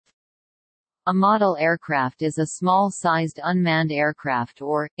A model aircraft is a small-sized unmanned aircraft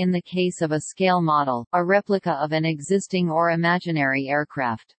or, in the case of a scale model, a replica of an existing or imaginary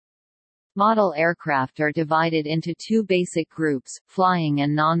aircraft. Model aircraft are divided into two basic groups, flying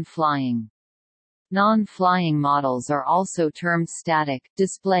and non-flying. Non-flying models are also termed static,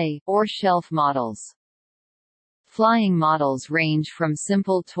 display, or shelf models. Flying models range from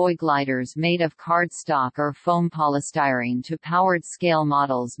simple toy gliders made of cardstock or foam polystyrene to powered scale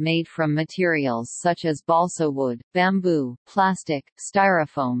models made from materials such as balsa wood, bamboo, plastic,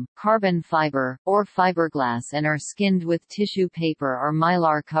 styrofoam, carbon fiber, or fiberglass and are skinned with tissue paper or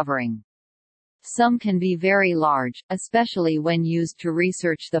mylar covering. Some can be very large, especially when used to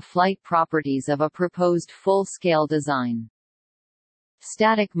research the flight properties of a proposed full-scale design.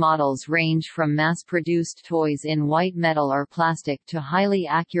 Static models range from mass-produced toys in white metal or plastic to highly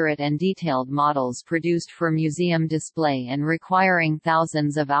accurate and detailed models produced for museum display and requiring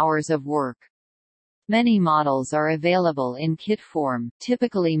thousands of hours of work. Many models are available in kit form,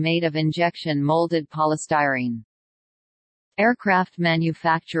 typically made of injection molded polystyrene. Aircraft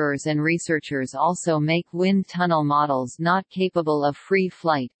manufacturers and researchers also make wind tunnel models not capable of free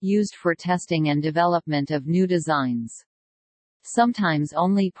flight, used for testing and development of new designs. Sometimes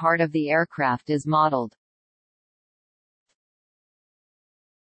only part of the aircraft is modeled.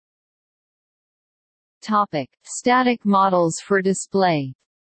 Topic: Static models for display.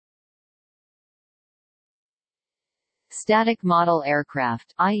 Static model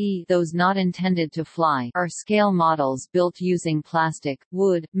aircraft, i.e., those not intended to fly, are scale models built using plastic,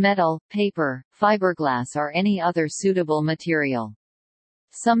 wood, metal, paper, fiberglass or any other suitable material.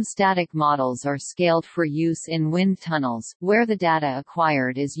 Some static models are scaled for use in wind tunnels, where the data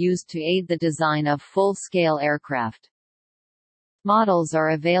acquired is used to aid the design of full-scale aircraft. Models are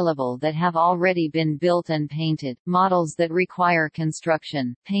available that have already been built and painted, models that require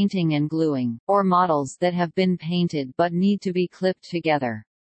construction, painting and gluing, or models that have been painted but need to be clipped together.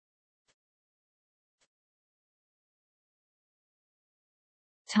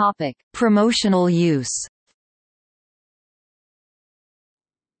 Topic: Promotional use.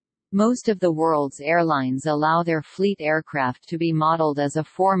 Most of the world's airlines allow their fleet aircraft to be modeled as a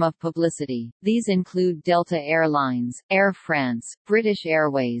form of publicity. These include Delta Air Lines, Air France, British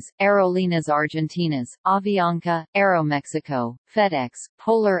Airways, Aerolíneas Argentinas, Avianca, Aeromexico, FedEx,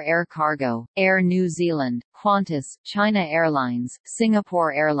 Polar Air Cargo, Air New Zealand, Qantas, China Airlines,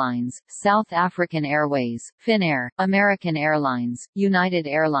 Singapore Airlines, South African Airways, Finnair, American Airlines, United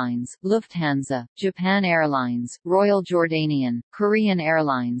Airlines, Lufthansa, Japan Airlines, Royal Jordanian, Korean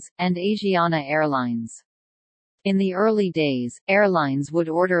Airlines, and Asiana Airlines. In the early days, airlines would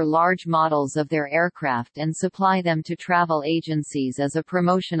order large models of their aircraft and supply them to travel agencies as a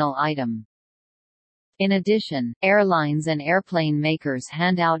promotional item. In addition, airlines and airplane makers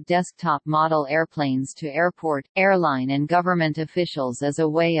hand out desktop model airplanes to airport, airline and government officials as a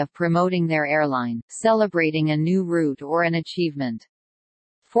way of promoting their airline, celebrating a new route or an achievement.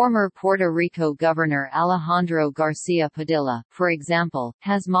 Former Puerto Rico Governor Alejandro Garcia Padilla, for example,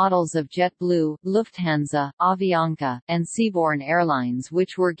 has models of JetBlue, Lufthansa, Avianca, and Seabourn Airlines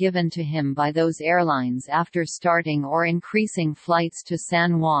which were given to him by those airlines after starting or increasing flights to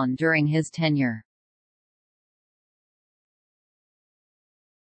San Juan during his tenure.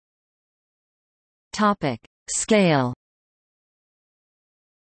 Topic: Scale.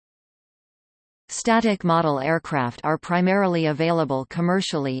 Static model aircraft are primarily available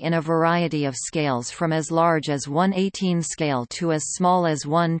commercially in a variety of scales from as large as 1/18 scale to as small as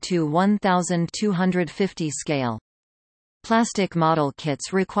 1/1250 scale. Plastic model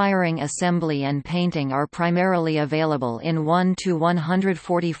kits requiring assembly and painting are primarily available in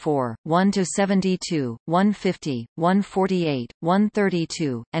 1/144, 1/72, 150, 148,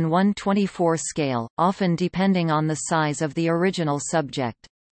 132, and 124 scale, often depending on the size of the original subject.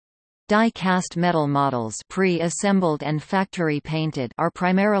 Die-cast metal models pre-assembled and factory-painted are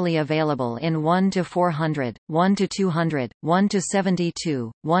primarily available in 1/400, 1/200,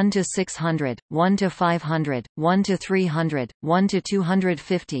 1/72, 1/600, 1/500, 1/300,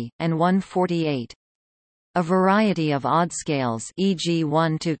 1/250, and 148. A variety of odd scales, e.g.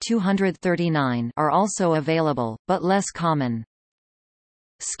 1/239, are also available, but less common.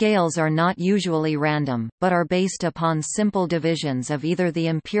 Scales are not usually random, but are based upon simple divisions of either the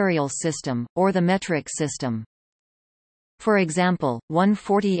imperial system, or the metric system. For example,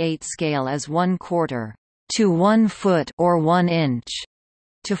 1/48 scale is 1/4 to 1 foot or 1 inch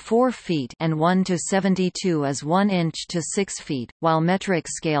to 4 feet, and 1/72 is 1 inch to 6 feet, while metric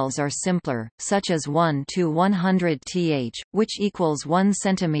scales are simpler, such as 1/100 th, which equals 1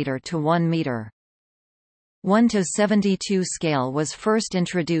 centimeter to 1 meter. 1:72 scale was first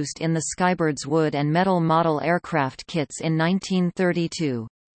introduced in the Skybird's wood and metal model aircraft kits in 1932.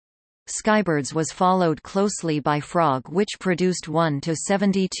 Skybird's was followed closely by Frog, which produced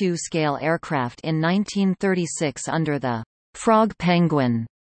 1:72 scale aircraft in 1936 under the Frog Penguin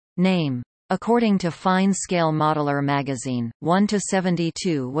name. According to Fine Scale Modeler magazine,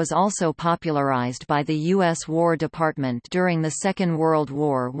 1:72 was also popularized by the U.S. War Department during the Second World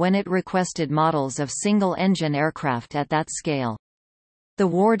War when it requested models of single-engine aircraft at that scale. The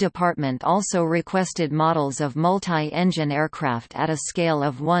War Department also requested models of multi-engine aircraft at a scale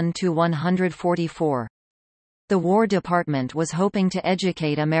of 1:144. The War Department was hoping to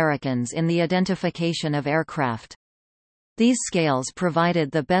educate Americans in the identification of aircraft. These scales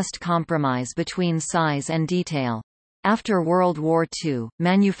provided the best compromise between size and detail. After World War II,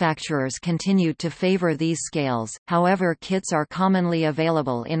 manufacturers continued to favor these scales, however kits are commonly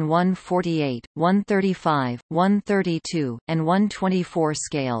available in 1:48, 1:35, 1:32, and 1:24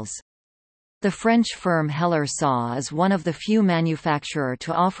 scales. The French firm Heller Saw is one of the few manufacturers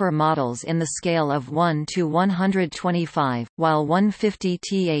to offer models in the scale of 1:125, while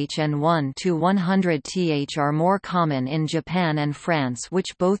 150th and 1:100th are more common in Japan and France,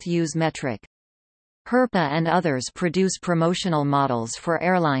 which both use metric. Herpa and others produce promotional models for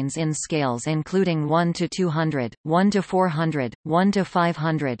airlines in scales including 1:200, 1:400,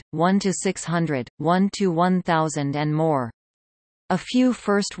 1:500, 1:600, 1:1000 and more. A few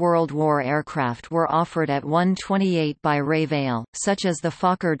First World War aircraft were offered at 1:28 by Rayvale, such as the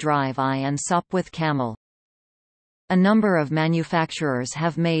Fokker Drive I and Sopwith Camel. A number of manufacturers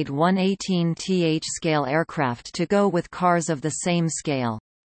have made 1:18th scale aircraft to go with cars of the same scale.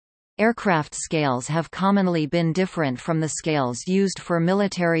 Aircraft scales have commonly been different from the scales used for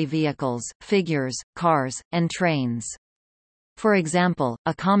military vehicles, figures, cars, and trains. For example,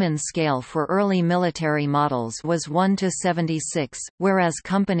 a common scale for early military models was 1:76, whereas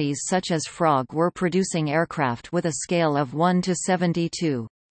companies such as Frog were producing aircraft with a scale of 1:72.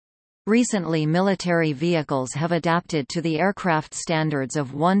 Recently, military vehicles have adapted to the aircraft standards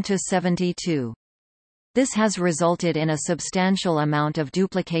of 1:72. This has resulted in a substantial amount of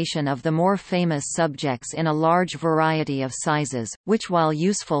duplication of the more famous subjects in a large variety of sizes, which while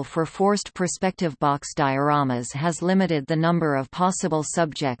useful for forced perspective box dioramas has limited the number of possible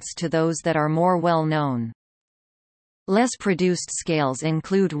subjects to those that are more well known. Less produced scales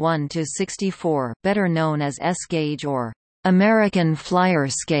include 1:64, better known as S-gauge or American Flyer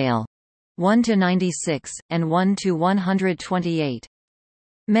scale, 1:96, and 1:128.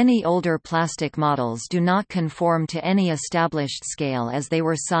 Many older plastic models do not conform to any established scale as they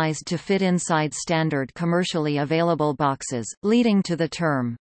were sized to fit inside standard commercially available boxes, leading to the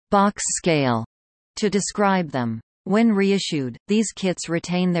term, box scale, to describe them. When reissued, these kits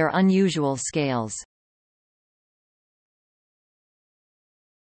retain their unusual scales.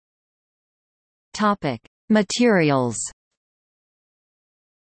 Materials.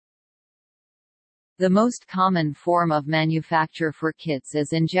 The most common form of manufacture for kits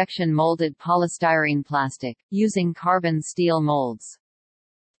is injection-molded polystyrene plastic, using carbon steel molds.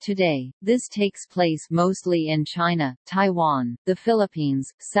 Today, this takes place mostly in China, Taiwan, the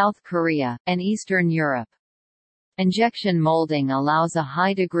Philippines, South Korea, and Eastern Europe. Injection molding allows a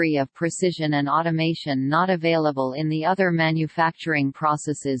high degree of precision and automation not available in the other manufacturing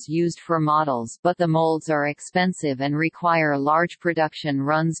processes used for models, but the molds are expensive and require large production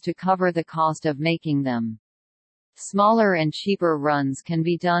runs to cover the cost of making them. Smaller and cheaper runs can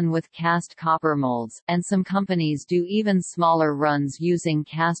be done with cast copper molds, and some companies do even smaller runs using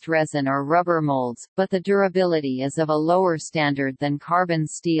cast resin or rubber molds, but the durability is of a lower standard than carbon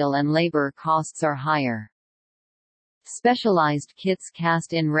steel and labor costs are higher. Specialized kits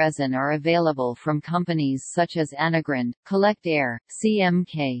cast in resin are available from companies such as Anagrand, Collect Air,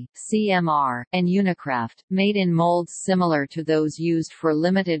 CMK, CMR, and Unicraft, made in molds similar to those used for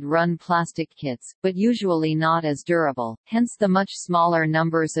limited-run plastic kits, but usually not as durable, hence the much smaller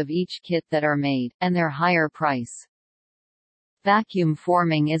numbers of each kit that are made, and their higher price. Vacuum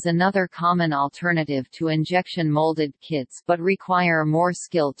forming is another common alternative to injection-molded kits but require more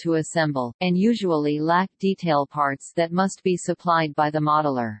skill to assemble, and usually lack detail parts that must be supplied by the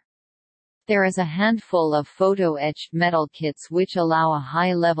modeler. There is a handful of photo-etched metal kits which allow a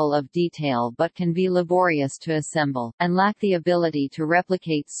high level of detail but can be laborious to assemble, and lack the ability to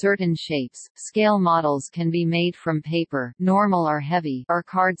replicate certain shapes. Scale models can be made from paper, normal or heavy, or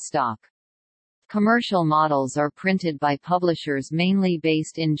cardstock. Commercial models are printed by publishers mainly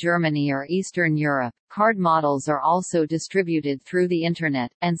based in Germany or Eastern Europe. Card models are also distributed through the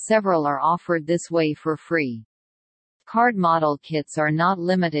Internet, and several are offered this way for free. Card model kits are not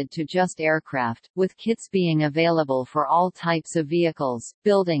limited to just aircraft, with kits being available for all types of vehicles,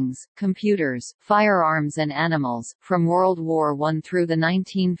 buildings, computers, firearms and animals. From World War I through the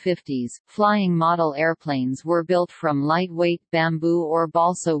 1950s, flying model airplanes were built from lightweight bamboo or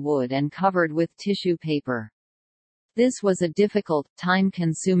balsa wood and covered with tissue paper. This was a difficult,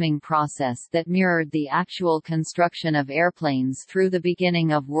 time-consuming process that mirrored the actual construction of airplanes through the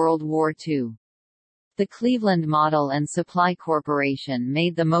beginning of World War II. The Cleveland Model and Supply Corporation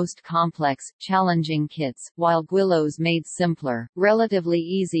made the most complex, challenging kits, while Guillo's made simpler, relatively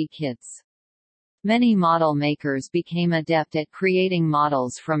easy kits. Many model makers became adept at creating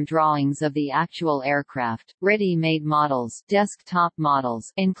models from drawings of the actual aircraft. Ready-made models, desktop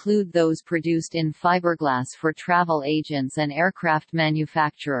models, include those produced in fiberglass for travel agents and aircraft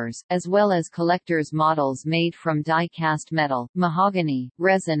manufacturers, as well as collectors' models made from die-cast metal, mahogany,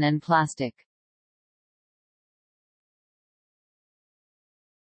 resin and plastic.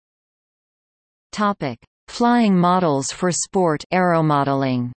 Topic: Flying models for sport,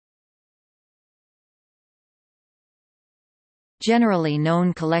 aeromodeling. Generally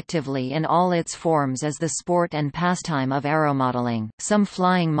known collectively in all its forms as the sport and pastime of aeromodeling, some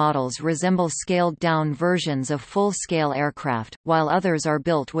flying models resemble scaled-down versions of full-scale aircraft, while others are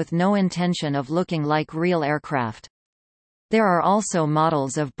built with no intention of looking like real aircraft. There are also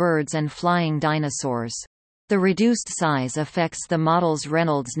models of birds and flying dinosaurs. The reduced size affects the model's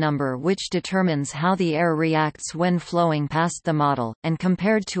Reynolds number, which determines how the air reacts when flowing past the model, and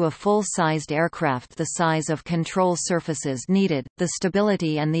compared to a full-sized aircraft, the size of control surfaces needed, the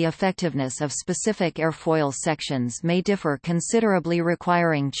stability and the effectiveness of specific airfoil sections may differ considerably,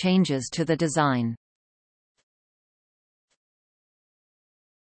 requiring changes to the design.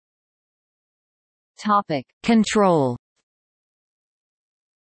 Topic: Control.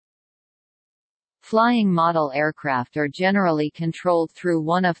 Flying model aircraft are generally controlled through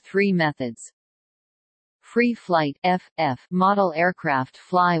one of three methods. Free flight (FF) model aircraft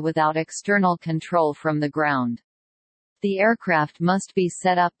fly without external control from the ground. The aircraft must be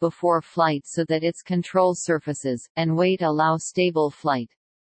set up before flight so that its control surfaces and weight allow stable flight.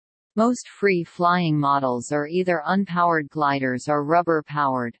 Most free flying models are either unpowered gliders or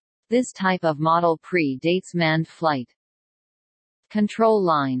rubber-powered. This type of model pre-dates manned flight. Control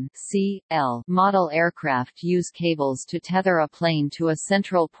line (CL) model aircraft use cables to tether a plane to a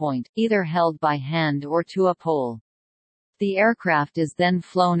central point, either held by hand or to a pole. The aircraft is then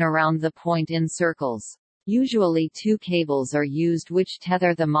flown around the point in circles. Usually two cables are used which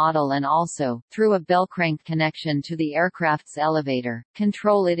tether the model and also, through a bell-crank connection to the aircraft's elevator,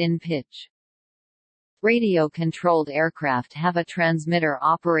 control it in pitch. Radio-controlled aircraft have a transmitter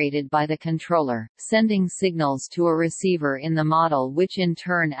operated by the controller, sending signals to a receiver in the model, which in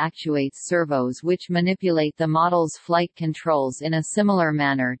turn actuates servos which manipulate the model's flight controls in a similar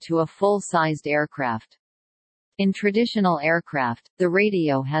manner to a full-sized aircraft. In traditional aircraft, the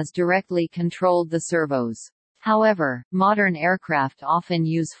radio has directly controlled the servos. However, modern aircraft often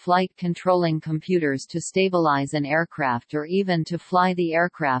use flight-controlling computers to stabilize an aircraft or even to fly the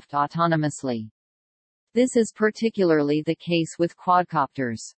aircraft autonomously. This is particularly the case with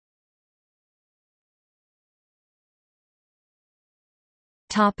quadcopters.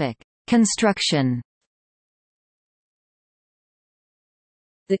 Topic: Construction.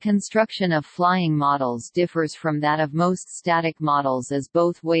 The construction of flying models differs from that of most static models, as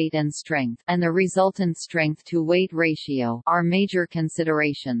both weight and strength, and the resultant strength-to-weight ratio, are major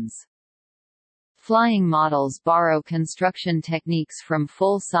considerations. Flying models borrow construction techniques from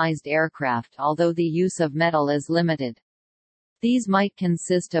full-sized aircraft, although the use of metal is limited. These might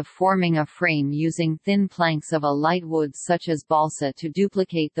consist of forming a frame using thin planks of a light wood such as balsa to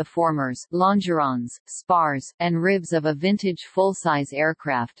duplicate the formers, longerons, spars, and ribs of a vintage full-size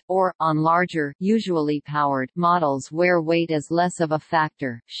aircraft, or, on larger, usually powered, models where weight is less of a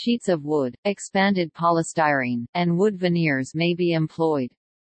factor, sheets of wood, expanded polystyrene, and wood veneers may be employed.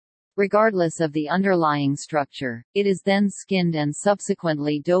 Regardless of the underlying structure, it is then skinned and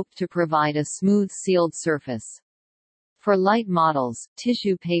subsequently doped to provide a smooth sealed surface. For light models,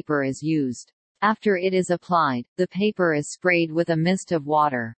 tissue paper is used. After it is applied, the paper is sprayed with a mist of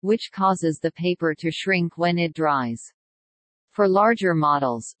water, which causes the paper to shrink when it dries. For larger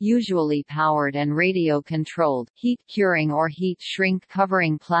models, usually powered and radio-controlled, heat-curing or heat-shrink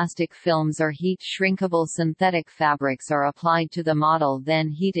covering plastic films or heat-shrinkable synthetic fabrics are applied to the model, then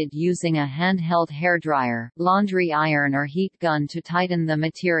heated using a handheld hairdryer, laundry iron or heat gun to tighten the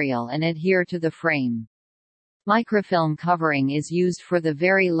material and adhere to the frame. Microfilm covering is used for the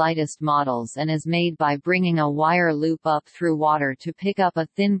very lightest models and is made by bringing a wire loop up through water to pick up a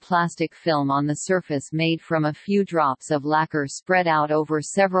thin plastic film on the surface made from a few drops of lacquer spread out over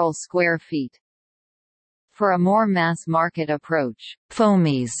several square feet. For a more mass-market approach,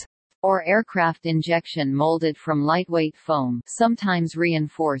 foamies, or aircraft injection molded from lightweight foam, sometimes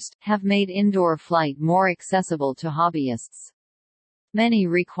reinforced, have made indoor flight more accessible to hobbyists. Many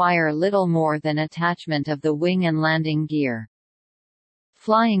require little more than attachment of the wing and landing gear.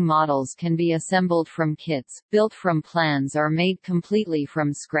 Flying models can be assembled from kits, built from plans or made completely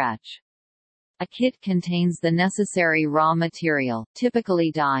from scratch. A kit contains the necessary raw material, typically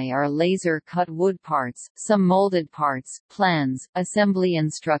die or laser-cut wood parts, some molded parts, plans, assembly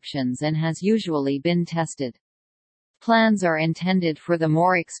instructions, and has usually been tested. Plans are intended for the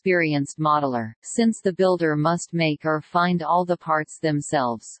more experienced modeler, since the builder must make or find all the parts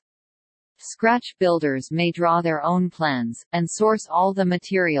themselves. Scratch builders may draw their own plans, and source all the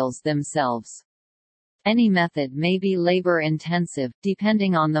materials themselves. Any method may be labor-intensive,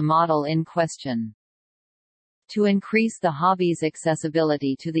 depending on the model in question. To increase the hobby's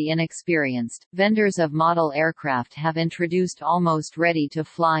accessibility to the inexperienced, vendors of model aircraft have introduced almost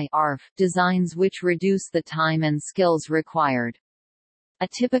ready-to-fly (ARF) designs which reduce the time and skills required. A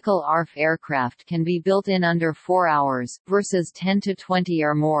typical ARF aircraft can be built in under 4 hours, versus 10 to 20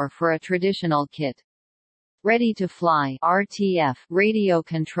 or more for a traditional kit. Ready-to-fly (RTF) radio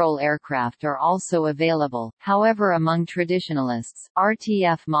control aircraft are also available, however among traditionalists,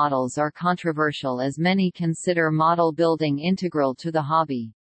 RTF models are controversial as many consider model building integral to the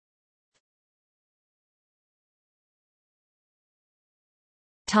hobby.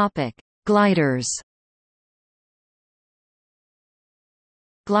 Gliders.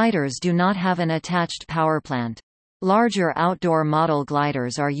 Gliders do not have an attached power plant. Larger outdoor model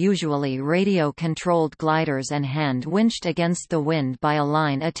gliders are usually radio-controlled gliders and hand-winched against the wind by a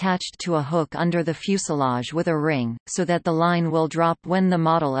line attached to a hook under the fuselage with a ring, so that the line will drop when the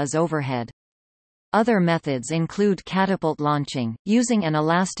model is overhead. Other methods include catapult launching, using an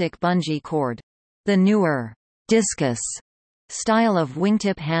elastic bungee cord. The newer discus style of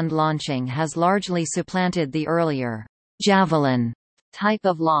wingtip hand launching has largely supplanted the earlier javelin type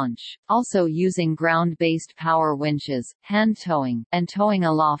of launch, also using ground-based power winches, hand towing, and towing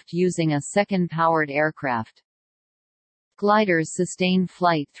aloft using a second-powered aircraft. Gliders sustain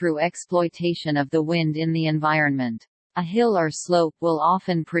flight through exploitation of the wind in the environment. A hill or slope will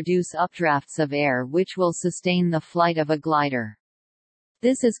often produce updrafts of air which will sustain the flight of a glider.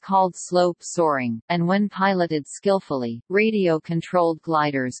 This is called slope soaring, and when piloted skillfully, radio-controlled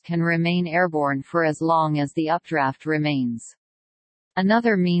gliders can remain airborne for as long as the updraft remains.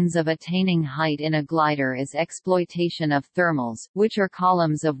 Another means of attaining height in a glider is exploitation of thermals, which are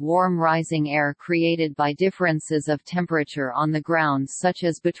columns of warm rising air created by differences of temperature on the ground, such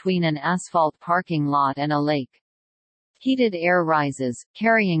as between an asphalt parking lot and a lake. Heated air rises,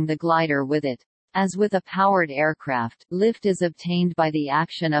 carrying the glider with it. As with a powered aircraft, lift is obtained by the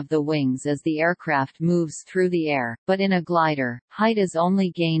action of the wings as the aircraft moves through the air, but in a glider, height is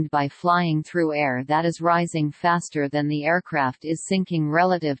only gained by flying through air that is rising faster than the aircraft is sinking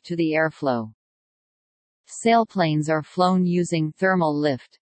relative to the airflow. Sailplanes are flown using thermal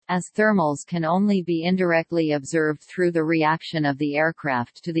lift. As thermals can only be indirectly observed through the reaction of the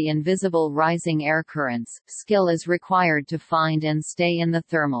aircraft to the invisible rising air currents, skill is required to find and stay in the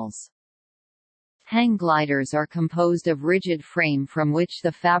thermals. Hang gliders are composed of rigid frame from which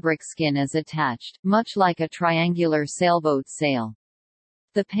the fabric skin is attached, much like a triangular sailboat sail.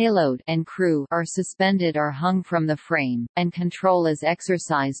 The payload and crew are suspended or hung from the frame, and control is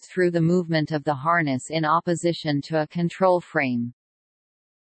exercised through the movement of the harness in opposition to a control frame.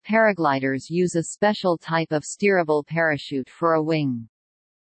 Paragliders use a special type of steerable parachute for a wing.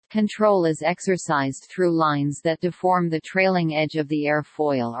 Control is exercised through lines that deform the trailing edge of the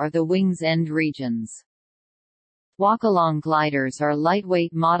airfoil or the wing's end regions. Walk-along gliders are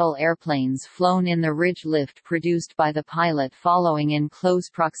lightweight model airplanes flown in the ridge lift produced by the pilot following in close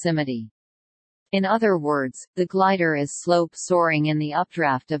proximity. In other words, the glider is slope soaring in the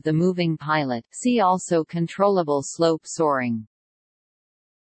updraft of the moving pilot. See also controllable slope soaring.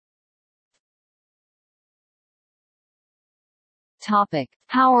 Topic: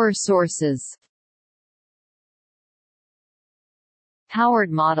 Power sources. Powered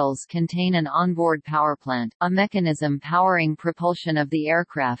models contain an onboard powerplant, a mechanism powering propulsion of the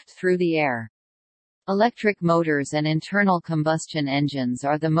aircraft through the air. Electric motors and internal combustion engines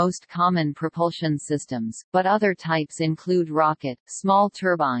are the most common propulsion systems, but other types include rocket, small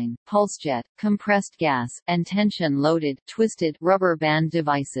turbine, pulsejet, compressed gas, and tension-loaded, twisted rubber band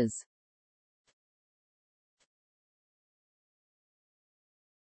devices.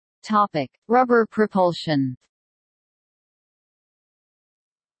 Rubber propulsion.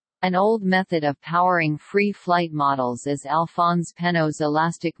 An old method of powering free flight models is Alphonse Pénaud's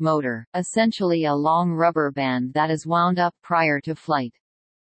elastic motor, essentially a long rubber band that is wound up prior to flight.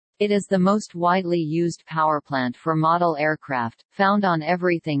 It is the most widely used powerplant for model aircraft, found on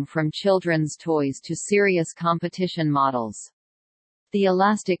everything from children's toys to serious competition models. The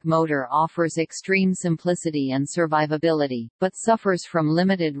elastic motor offers extreme simplicity and survivability, but suffers from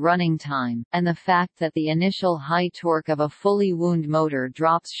limited running time, and the fact that the initial high torque of a fully wound motor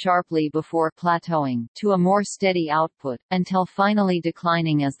drops sharply before plateauing to a more steady output, until finally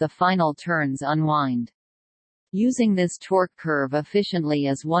declining as the final turns unwind. Using this torque curve efficiently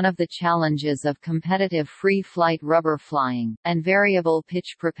is one of the challenges of competitive free-flight rubber flying, and variable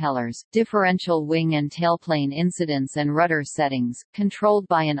pitch propellers, differential wing and tailplane incidence and rudder settings, controlled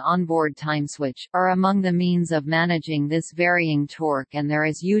by an onboard time switch, are among the means of managing this varying torque, and there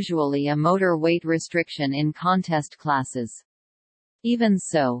is usually a motor weight restriction in contest classes. Even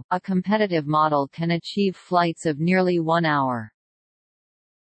so, a competitive model can achieve flights of nearly 1 hour.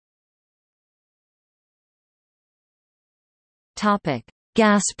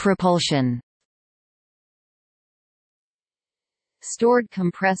 Gas propulsion. Stored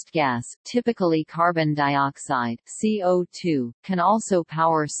compressed gas, typically carbon dioxide (CO2), can also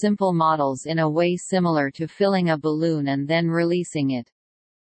power simple models in a way similar to filling a balloon and then releasing it.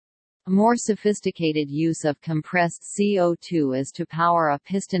 A more sophisticated use of compressed CO2 is to power a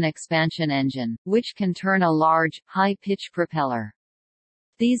piston expansion engine, which can turn a large, high-pitch propeller.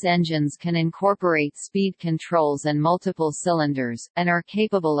 These engines can incorporate speed controls and multiple cylinders, and are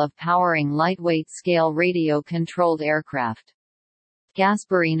capable of powering lightweight scale radio-controlled aircraft.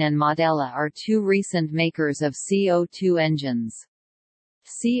 Gasparine and Modella are two recent makers of CO2 engines.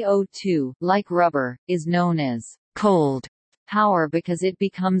 CO2, like rubber, is known as cold power because it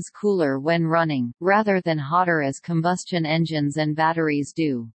becomes cooler when running, rather than hotter as combustion engines and batteries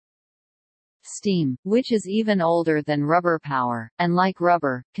do. Steam, which is even older than rubber power, and like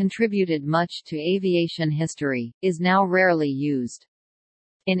rubber, contributed much to aviation history, is now rarely used.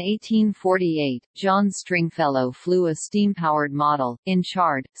 In 1848, John Stringfellow flew a steam-powered model, in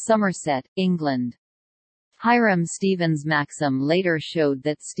Chard, Somerset, England. Hiram Stevens' Maxim later showed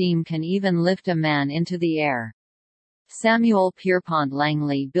that steam can even lift a man into the air. Samuel Pierpont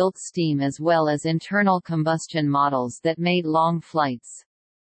Langley built steam as well as internal combustion models that made long flights.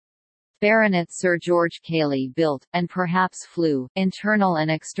 Baronet Sir George Cayley built, and perhaps flew, internal and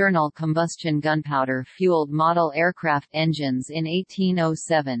external combustion gunpowder-fueled model aircraft engines in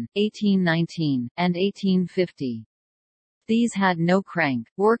 1807, 1819, and 1850. These had no crank,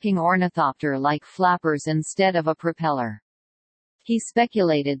 working ornithopter-like flappers instead of a propeller. He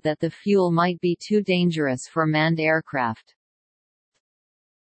speculated that the fuel might be too dangerous for manned aircraft.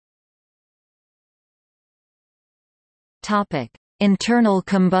 Internal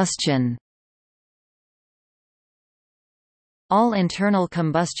combustion. All internal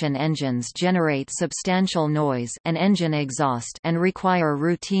combustion engines generate substantial noise and engine exhaust and require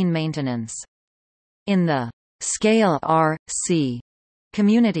routine maintenance. In the scale R.C.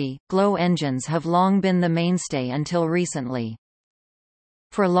 community, glow engines have long been the mainstay until recently.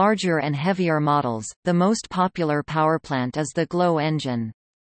 For larger and heavier models, the most popular powerplant is the glow engine.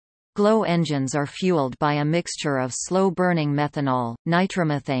 Glow engines are fueled by a mixture of slow-burning methanol,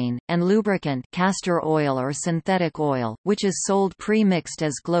 nitromethane, and lubricant castor oil or synthetic oil, which is sold pre-mixed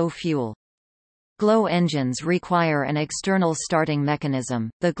as glow fuel. Glow engines require an external starting mechanism.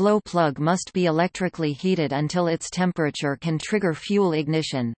 The glow plug must be electrically heated until its temperature can trigger fuel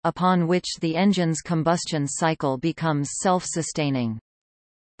ignition, upon which the engine's combustion cycle becomes self-sustaining.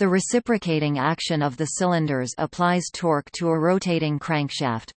 The reciprocating action of the cylinders applies torque to a rotating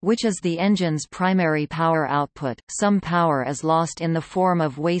crankshaft, which is the engine's primary power output. Some power is lost in the form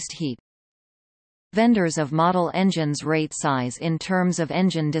of waste heat. Vendors of model engines rate size in terms of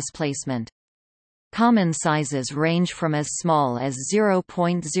engine displacement. Common sizes range from as small as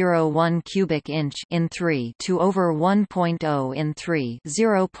 0.01 cubic inch in 3 to over 1.0 in 3,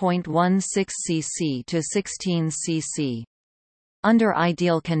 0.16 cc to 16 cc. Under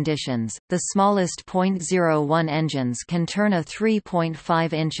ideal conditions, the smallest .01 engines can turn a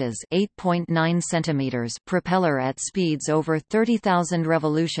 3.5 inches (8.9 centimeters) propeller at speeds over 30,000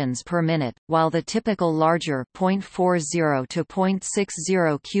 revolutions per minute, while the typical larger .40 to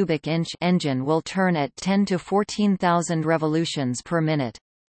 .60 cubic inch engine will turn at 10 to 14,000 revolutions per minute.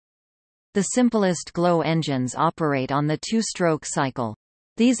 The simplest glow engines operate on the two-stroke cycle.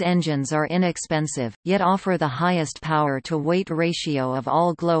 These engines are inexpensive, yet offer the highest power-to-weight ratio of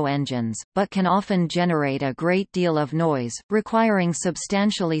all glow engines, but can often generate a great deal of noise, requiring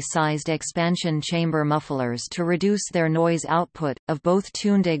substantially sized expansion chamber mufflers to reduce their noise output, of both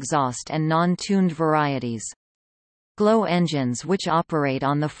tuned exhaust and non-tuned varieties. Glow engines which operate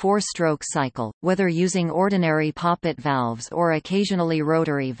on the four-stroke cycle, whether using ordinary poppet valves or occasionally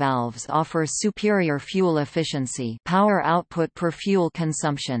rotary valves, offer superior fuel efficiency, power output per fuel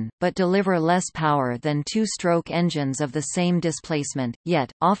consumption, but deliver less power than two-stroke engines of the same displacement,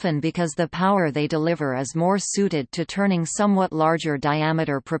 yet, often because the power they deliver is more suited to turning somewhat larger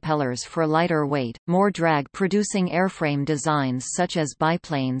diameter propellers for lighter weight, more drag-producing airframe designs such as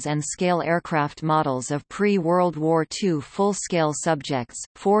biplanes and scale aircraft models of pre-World War II full-scale subjects,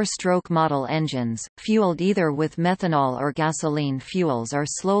 four-stroke model engines, fueled either with methanol or gasoline fuels, are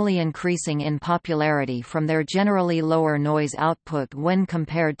slowly increasing in popularity from their generally lower noise output when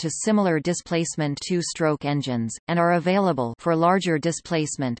compared to similar displacement two-stroke engines, and are available for larger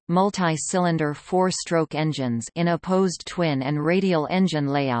displacement, multi-cylinder four-stroke engines in opposed twin and radial engine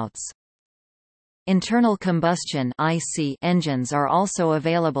layouts. Internal combustion (IC) engines are also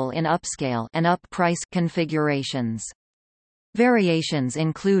available in upscale and up-price configurations. Variations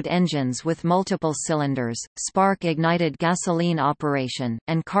include engines with multiple cylinders, spark-ignited gasoline operation,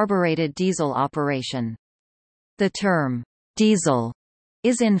 and carbureted diesel operation. The term diesel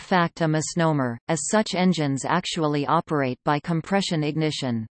is in fact a misnomer, as such engines actually operate by compression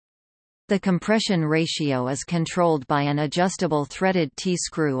ignition. The compression ratio is controlled by an adjustable threaded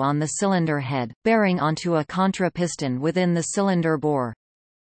T-screw on the cylinder head, bearing onto a contra-piston within the cylinder bore.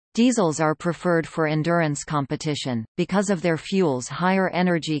 Diesels are preferred for endurance competition, because of their fuel's higher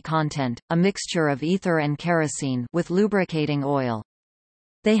energy content, a mixture of ether and kerosene with lubricating oil.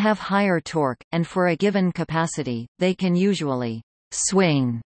 They have higher torque, and for a given capacity, they can usually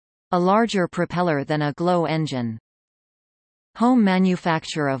swing a larger propeller than a glow engine. Home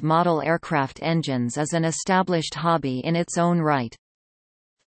manufacture of model aircraft engines is an established hobby in its own right.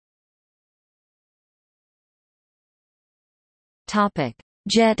 Topic: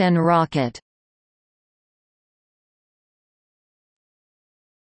 Jet and rocket.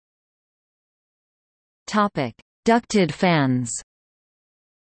 Topic: Ducted fans.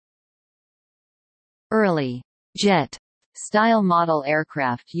 Early jet style model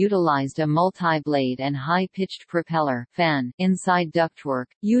aircraft utilized a multi-blade and high-pitched propeller fan inside ductwork,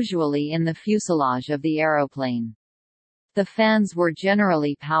 usually in the fuselage of the aeroplane. The fans were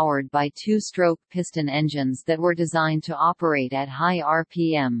generally powered by two-stroke piston engines that were designed to operate at high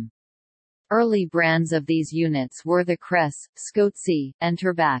RPM. Early brands of these units were the Kress, Scotsy, and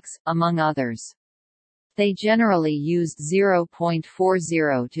Turbax, among others. They generally used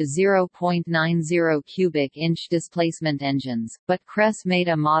 0.40 to 0.90 cubic inch displacement engines, but Kress made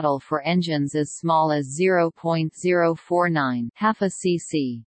a model for engines as small as 0.049 half a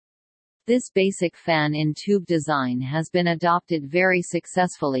cc. This basic fan-in-tube design has been adopted very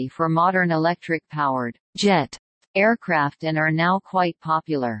successfully for modern electric-powered jet aircraft and are now quite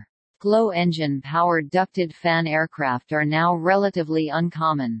popular. Glow engine-powered ducted fan aircraft are now relatively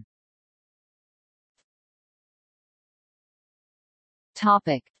uncommon.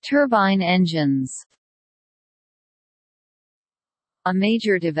 Topic: Turbine engines. A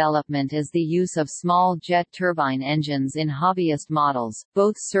major development is the use of small jet turbine engines in hobbyist models,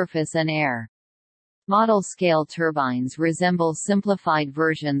 both surface and air. Model-scale turbines resemble simplified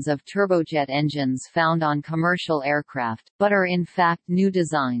versions of turbojet engines found on commercial aircraft, but are in fact new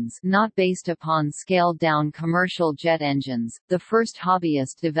designs not based upon scaled-down commercial jet engines. The first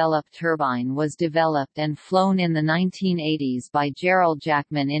hobbyist-developed turbine was developed and flown in the 1980s by Gerald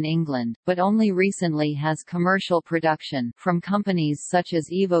Jackman in England, but only recently has commercial production from companies such as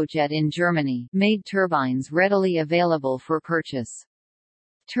Evojet in Germany made turbines readily available for purchase.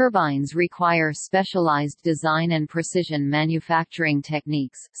 Turbines require specialized design and precision manufacturing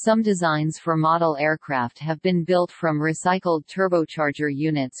techniques. Some designs for model aircraft have been built from recycled turbocharger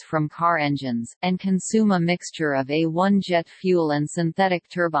units from car engines, and consume a mixture of A1 jet fuel and synthetic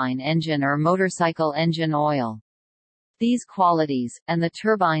turbine engine or motorcycle engine oil. These qualities, and the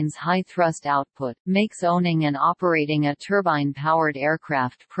turbine's high thrust output, makes owning and operating a turbine-powered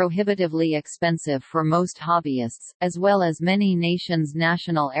aircraft prohibitively expensive for most hobbyists, as well as many nations'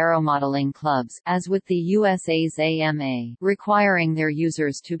 national aeromodeling clubs, as with the USA's AMA, requiring their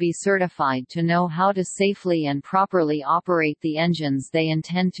users to be certified to know how to safely and properly operate the engines they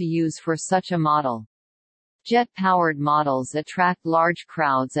intend to use for such a model. Jet-powered models attract large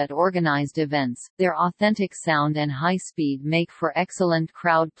crowds at organized events. Their authentic sound and high speed make for excellent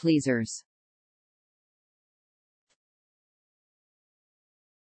crowd pleasers.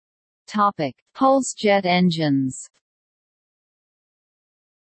 Pulse jet engines.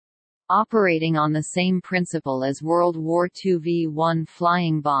 Operating on the same principle as World War II V-1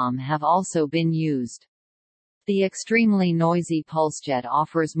 flying bomb have also been used. The extremely noisy pulsejet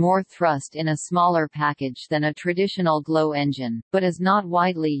offers more thrust in a smaller package than a traditional glow engine, but is not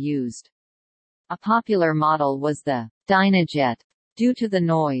widely used. A popular model was the Dynajet. Due to the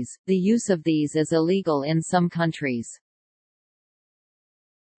noise, the use of these is illegal in some countries.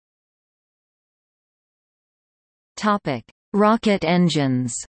 Rocket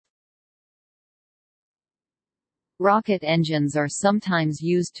engines. Rocket engines are sometimes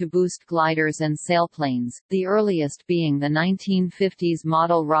used to boost gliders and sailplanes, the earliest being the 1950s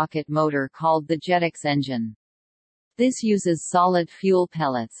model rocket motor called the Jetix engine. This uses solid fuel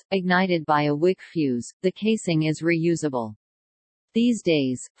pellets, ignited by a wick fuse. The casing is reusable. These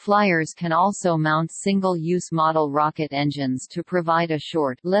days, flyers can also mount single-use model rocket engines to provide a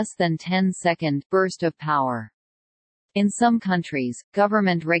short, less than 10-second, burst of power. In some countries,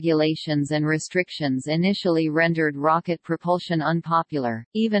 government regulations and restrictions initially rendered rocket propulsion unpopular,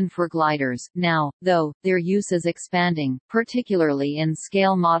 even for gliders. Now, though, their use is expanding, particularly in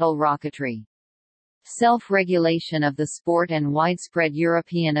scale model rocketry. Self-regulation of the sport and widespread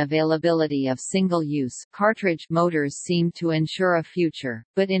European availability of single-use cartridge motors seemed to ensure a future,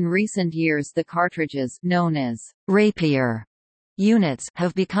 but in recent years the cartridges, known as Rapier units,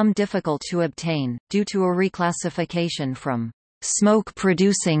 have become difficult to obtain, due to a reclassification from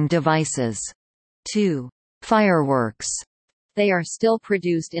smoke-producing devices to fireworks. They are still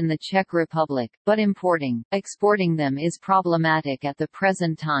produced in the Czech Republic, but exporting them is problematic at the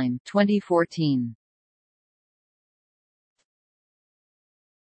present time. 2014.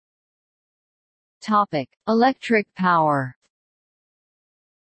 Electric power.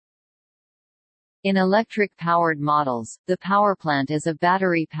 In electric-powered models, the powerplant is a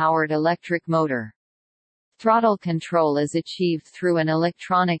battery-powered electric motor. Throttle control is achieved through an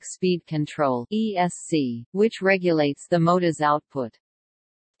electronic speed control (ESC), which regulates the motor's output.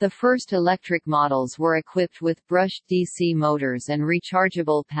 The first electric models were equipped with brushed DC motors and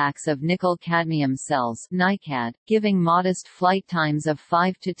rechargeable packs of nickel-cadmium cells (NiCad), giving modest flight times of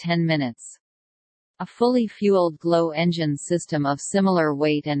 5 to 10 minutes. A fully fueled glow engine system of similar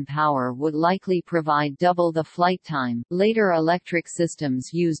weight and power would likely provide double the flight time. Later electric systems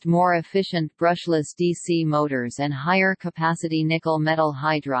used more efficient brushless DC motors and higher capacity nickel metal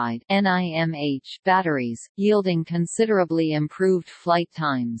hydride (NiMH) batteries, yielding considerably improved flight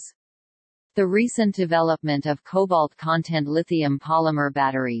times. The recent development of cobalt-content lithium polymer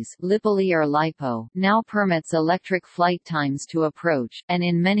batteries (LiPoLi or LiPo) now permits electric flight times to approach, and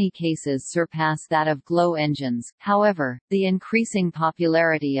in many cases surpass that of glow engines. However, the increasing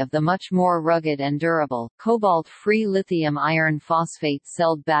popularity of the much more rugged and durable, cobalt-free lithium iron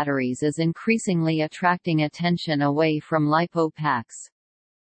phosphate-celled batteries is increasingly attracting attention away from LiPo packs.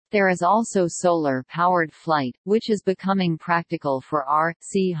 There is also solar-powered flight, which is becoming practical for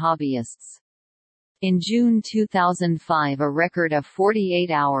RC hobbyists. In June 2005, a record of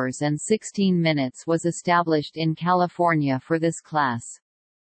 48 hours and 16 minutes was established in California for this class.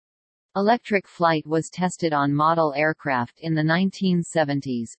 Electric flight was tested on model aircraft in the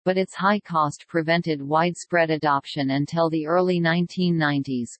 1970s, but its high cost prevented widespread adoption until the early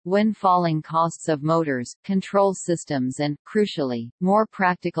 1990s, when falling costs of motors, control systems and, crucially, more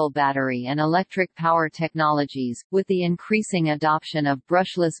practical battery and electric power technologies, with the increasing adoption of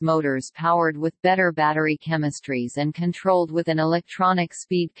brushless motors powered with better battery chemistries and controlled with an electronic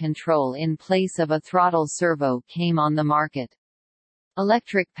speed control in place of a throttle servo, came on the market.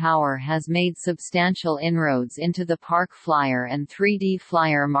 Electric power has made substantial inroads into the park flyer and 3D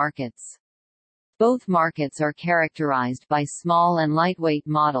flyer markets. Both markets are characterized by small and lightweight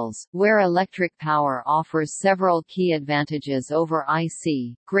models, where electric power offers several key advantages over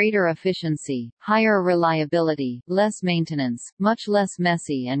IC: greater efficiency, higher reliability, less maintenance, much less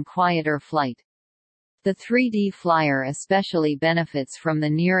messy and quieter flight. The 3D flyer especially benefits from the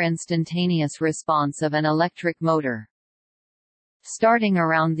near-instantaneous response of an electric motor. Starting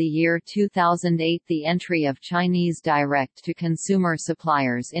around the year 2008, the entry of Chinese direct-to-consumer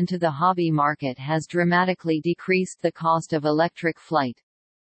suppliers into the hobby market has dramatically decreased the cost of electric flight.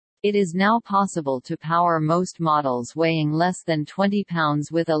 It is now possible to power most models weighing less than 20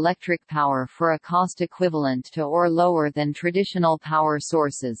 pounds with electric power for a cost equivalent to or lower than traditional power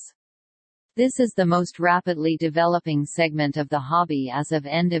sources. This is the most rapidly developing segment of the hobby as of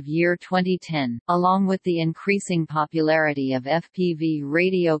end of year 2010, along with the increasing popularity of FPV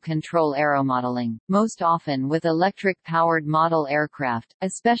radio control aeromodeling, most often with electric-powered model aircraft,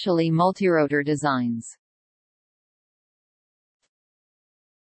 especially multirotor designs.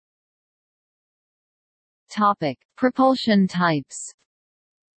 Topic: Propulsion types.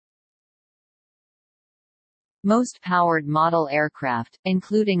 Most powered model aircraft,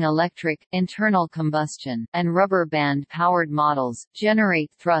 including electric, internal combustion, and rubber band-powered models,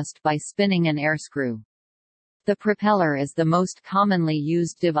 generate thrust by spinning an airscrew. The propeller is the most commonly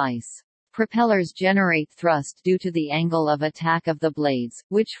used device. Propellers generate thrust due to the angle of attack of the blades,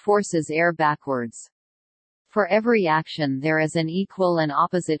 which forces air backwards. For every action there is an equal and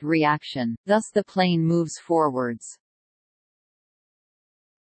opposite reaction, thus the plane moves forwards.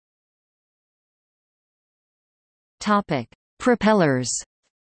 Propellers.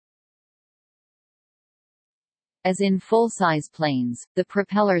 As in full-size planes, the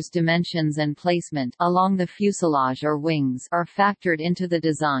propeller's dimensions and placement along the fuselage or wings are factored into the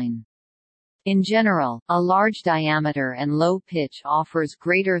design. In general, a large diameter and low pitch offers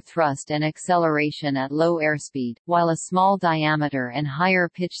greater thrust and acceleration at low airspeed, while a small diameter and higher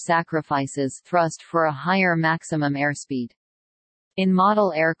pitch sacrifices thrust for a higher maximum airspeed. In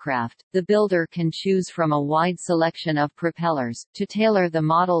model aircraft, the builder can choose from a wide selection of propellers, to tailor the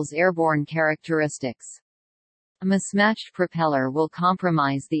model's airborne characteristics. A mismatched propeller will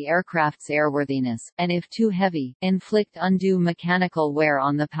compromise the aircraft's airworthiness, and if too heavy, inflict undue mechanical wear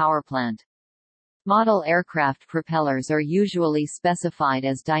on the powerplant. Model aircraft propellers are usually specified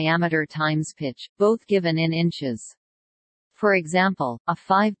as diameter times pitch, both given in inches. For example, a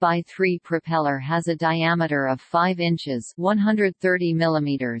 5x3 propeller has a diameter of 5 inches (130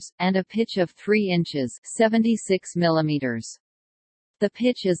 mm) and a pitch of 3 inches (76 mm). The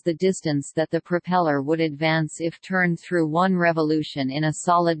pitch is the distance that the propeller would advance if turned through one revolution in a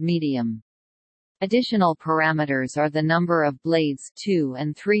solid medium. Additional parameters are the number of blades, 2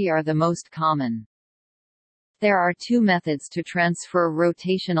 and 3 are the most common. There are two methods to transfer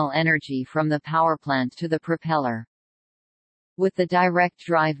rotational energy from the powerplant to the propeller. With the direct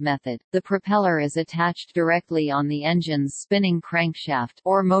drive method, the propeller is attached directly on the engine's spinning crankshaft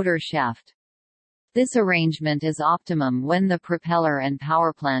or motor shaft. This arrangement is optimum when the propeller and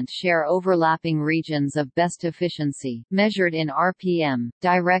powerplant share overlapping regions of best efficiency, measured in RPM.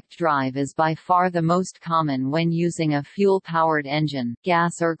 Direct drive is by far the most common when using a fuel-powered engine,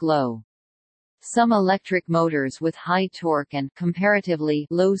 gas or glow. Some electric motors with high torque and comparatively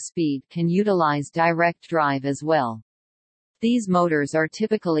low speed can utilize direct drive as well. These motors are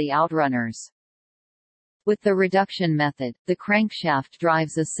typically outrunners. With the reduction method, the crankshaft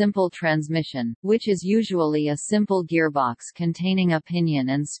drives a simple transmission, which is usually a simple gearbox containing a pinion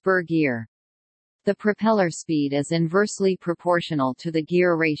and spur gear. The propeller speed is inversely proportional to the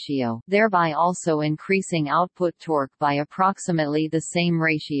gear ratio, thereby also increasing output torque by approximately the same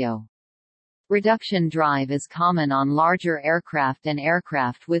ratio. Reduction drive is common on larger aircraft and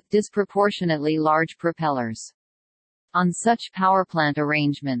aircraft with disproportionately large propellers. On such powerplant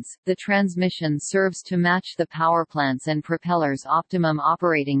arrangements, the transmission serves to match the powerplant's and propeller's optimum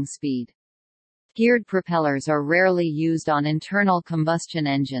operating speed. Geared propellers are rarely used on internal combustion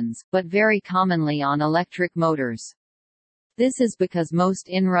engines, but very commonly on electric motors. This is because most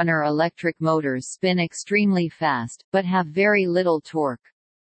in-runner electric motors spin extremely fast, but have very little torque.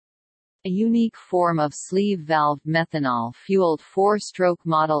 A unique form of sleeve-valved methanol-fueled four-stroke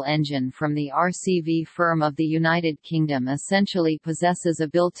model engine from the RCV firm of the United Kingdom essentially possesses a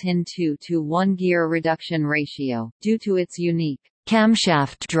built-in 2-to-1 gear reduction ratio, due to its unique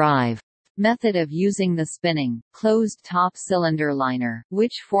camshaft drive method of using the spinning, closed-top cylinder liner,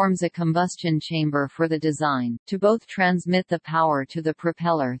 which forms a combustion chamber for the design, to both transmit the power to the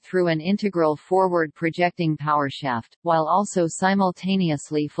propeller through an integral forward-projecting powershaft, while also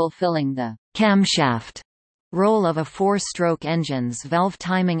simultaneously fulfilling the camshaft role of a four-stroke engine's valve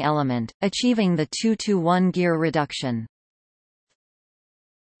timing element, achieving the 2-to-1 gear reduction.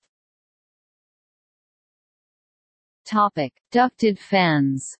 Ducted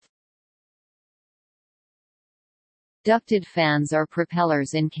fans. Ducted fans are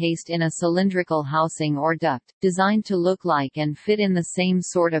propellers encased in a cylindrical housing or duct, designed to look like and fit in the same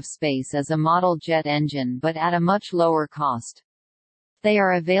sort of space as a model jet engine but at a much lower cost. They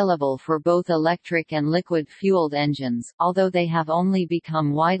are available for both electric and liquid-fueled engines, although they have only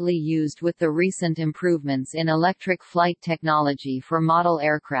become widely used with the recent improvements in electric flight technology for model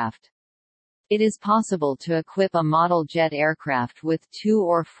aircraft. It is possible to equip a model jet aircraft with 2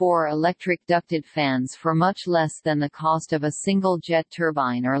 or 4 electric ducted fans for much less than the cost of a single jet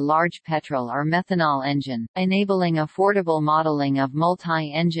turbine or large petrol or methanol engine, enabling affordable modeling of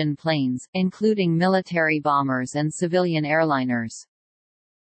multi-engine planes, including military bombers and civilian airliners.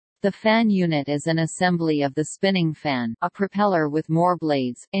 The fan unit is an assembly of the spinning fan, a propeller with more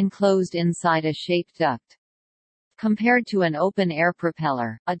blades, enclosed inside a shaped duct. Compared to an open-air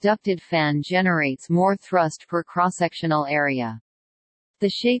propeller, a ducted fan generates more thrust per cross-sectional area. The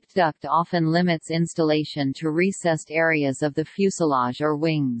shaped duct often limits installation to recessed areas of the fuselage or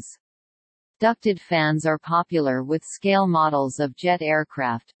wings. Ducted fans are popular with scale models of jet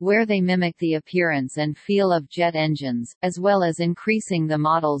aircraft, where they mimic the appearance and feel of jet engines, as well as increasing the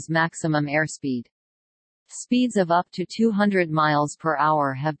model's maximum airspeed. Speeds of up to 200 miles per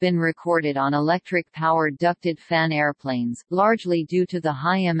hour have been recorded on electric-powered ducted fan airplanes, largely due to the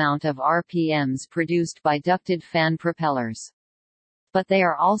high amount of RPMs produced by ducted fan propellers. But they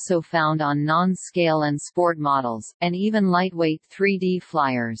are also found on non-scale and sport models, and even lightweight 3D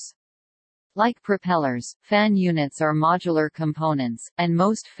flyers. Like propellers, fan units are modular components, and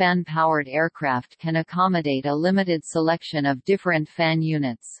most fan-powered aircraft can accommodate a limited selection of different fan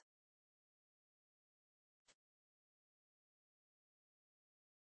units.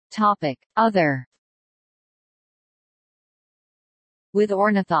 Other. With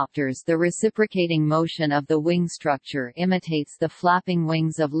ornithopters, the reciprocating motion of the wing structure imitates the flapping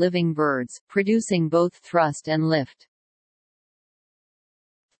wings of living birds, producing both thrust and lift.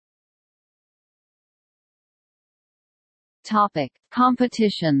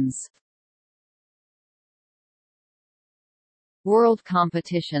 Competitions. World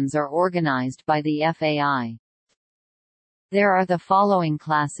competitions are organized by the FAI. There are the following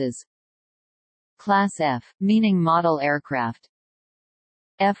classes. Class F, meaning model aircraft.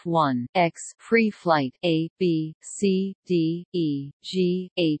 F1, X, free flight, A, B, C, D, E,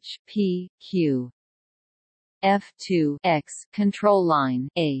 G, H, P, Q. F2, X, control line,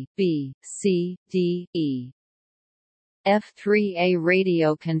 A, B, C, D, E. F3A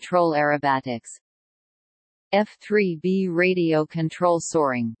radio control aerobatics. F3B radio control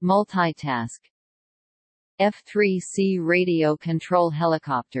soaring, multitask. F3C radio control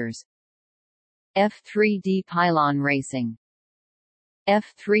helicopters. F3D pylon racing.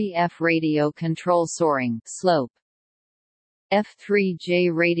 F3F radio control soaring, slope. F3J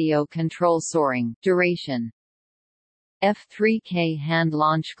radio control soaring, duration. F3K hand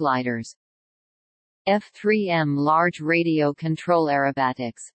launch gliders. F3M large radio control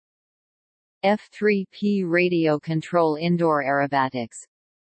aerobatics. F3P radio control indoor aerobatics.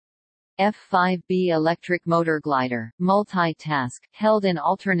 F5B electric motor glider, multi-task, held in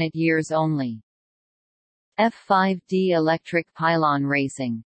alternate years only. F5D electric pylon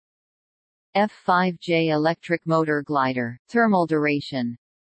racing. F5J electric motor glider, thermal duration.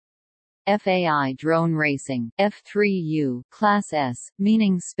 FAI drone racing, F3U, Class S,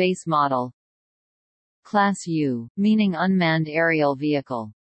 meaning space model. Class U, meaning unmanned aerial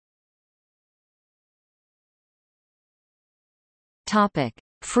vehicle. Topic: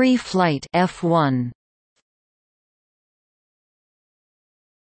 Free flight F1.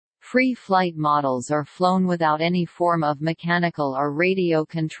 Free flight models are flown without any form of mechanical or radio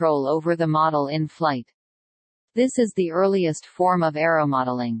control over the model in flight. This is the earliest form of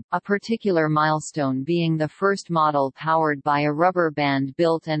aeromodeling, a particular milestone being the first model powered by a rubber band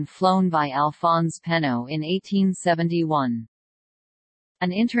built and flown by Alphonse Pénaud in 1871.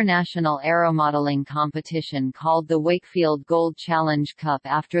 An international aeromodeling competition called the Wakefield Gold Challenge Cup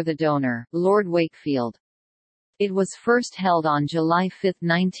after the donor, Lord Wakefield. It was first held on July 5,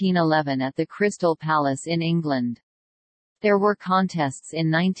 1911 at the Crystal Palace in England. There were contests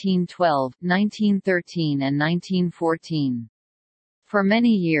in 1912, 1913 and 1914. For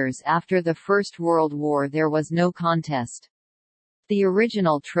many years after the First World War there was no contest. The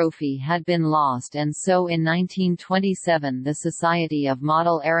original trophy had been lost, and so in 1927 the Society of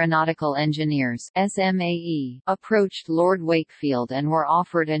Model Aeronautical Engineers (SMAE) approached Lord Wakefield and were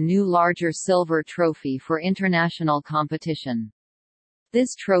offered a new larger silver trophy for international competition.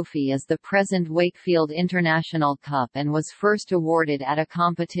 This trophy is the present Wakefield International Cup and was first awarded at a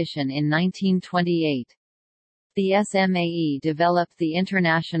competition in 1928. The SMAE developed the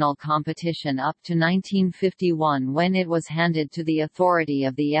international competition up to 1951 when it was handed to the authority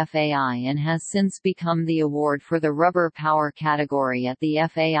of the FAI and has since become the award for the rubber power category at the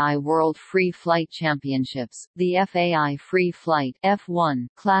FAI World Free Flight Championships. The FAI Free Flight F1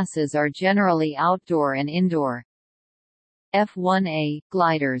 classes are generally outdoor and indoor. F1A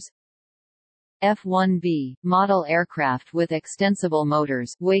gliders. F1B model aircraft with extensible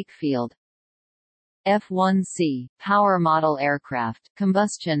motors, Wakefield. F1C power model aircraft,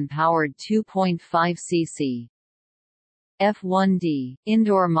 combustion-powered 2.5 cc. F1D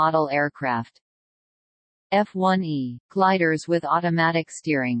indoor model aircraft. F1E gliders with automatic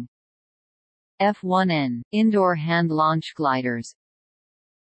steering. F1N indoor hand launch gliders.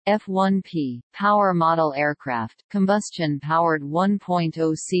 F1P power model aircraft, combustion-powered 1.0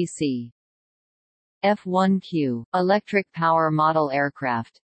 cc. F1Q, electric power model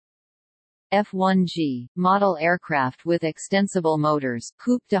aircraft. F1G, model aircraft with extensible motors,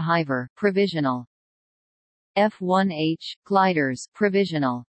 coupe de hiver, provisional. F1H, gliders,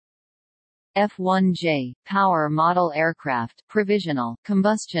 provisional. F1J, power model aircraft, provisional,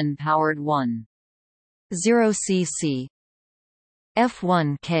 combustion-powered 1.0 cc.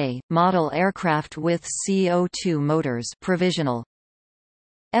 F1K, model aircraft with CO2 motors, provisional.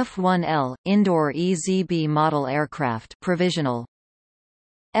 F1L, indoor EZB model aircraft, provisional.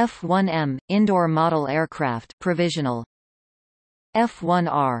 F1M, indoor model aircraft, provisional.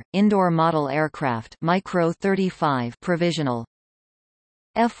 F1R, indoor model aircraft, micro 35, provisional.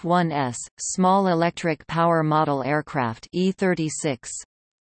 F1S, small electric power model aircraft, E36.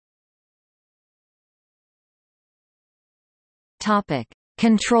 Topic: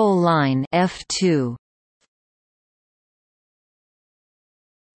 Control line F2.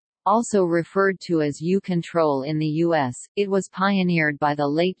 Also referred to as U-control in the U.S., it was pioneered by the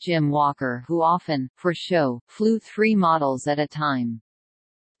late Jim Walker, who often, for show, flew 3 models at a time.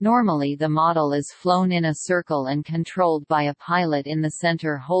 Normally the model is flown in a circle and controlled by a pilot in the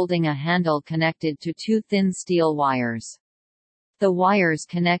center holding a handle connected to 2 thin steel wires. The wires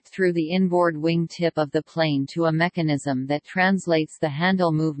connect through the inboard wing tip of the plane to a mechanism that translates the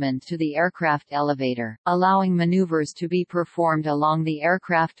handle movement to the aircraft elevator, allowing maneuvers to be performed along the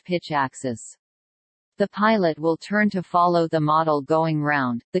aircraft pitch axis. The pilot will turn to follow the model going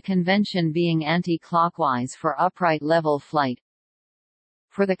round, the convention being anti-clockwise for upright level flight.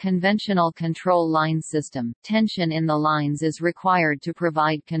 For the conventional control line system, tension in the lines is required to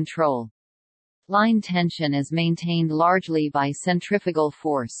provide control. Line tension is maintained largely by centrifugal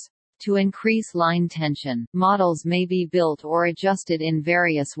force. To increase line tension, models may be built or adjusted in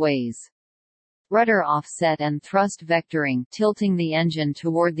various ways. Rudder offset and thrust vectoring, tilting the engine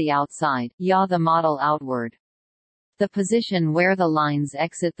toward the outside, yaw the model outward. The position where the lines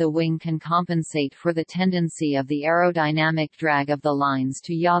exit the wing can compensate for the tendency of the aerodynamic drag of the lines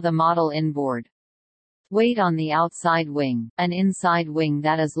to yaw the model inboard. Weight on the outside wing, an inside wing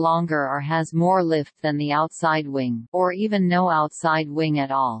that is longer or has more lift than the outside wing, or even no outside wing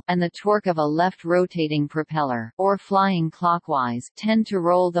at all, and the torque of a left rotating propeller, or flying clockwise, tend to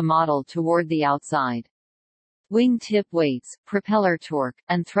roll the model toward the outside. Wing tip weights, propeller torque,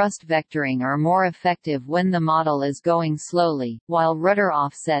 and thrust vectoring are more effective when the model is going slowly, while rudder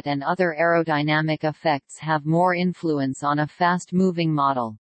offset and other aerodynamic effects have more influence on a fast-moving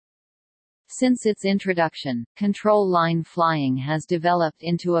model. Since its introduction, control line flying has developed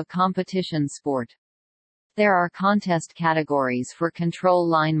into a competition sport. There are contest categories for control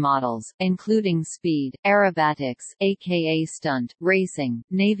line models, including speed, aerobatics aka stunt, racing,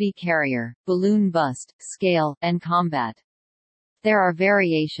 navy carrier, balloon bust, scale, and combat. There are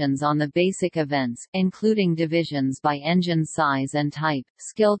variations on the basic events, including divisions by engine size and type,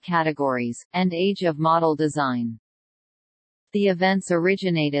 skill categories, and age of model design. The events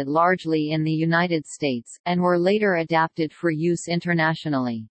originated largely in the United States, and were later adapted for use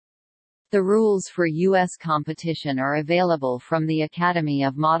internationally. The rules for U.S. competition are available from the Academy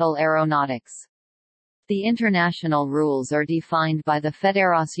of Model Aeronautics. The international rules are defined by the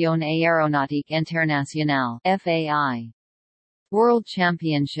Fédération Aéronautique Internationale (FAI). World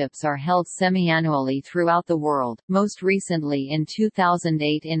Championships are held semi-annually throughout the world, most recently in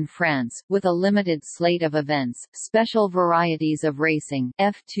 2008 in France, with a limited slate of events, special varieties of racing,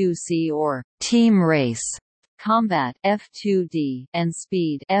 F2C or team race, combat, F2D, and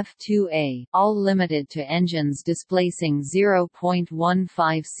speed, F2A, all limited to engines displacing 0.15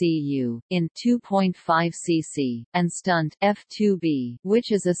 cu, in 2.5 cc, and stunt, F2B,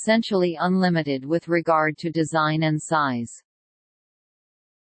 which is essentially unlimited with regard to design and size.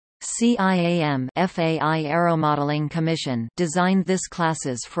 CIAM FAI Aeromodeling Commission designed this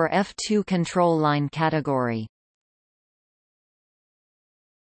classes for F2 control line category.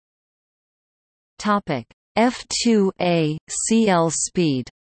 Topic: F2A CL speed.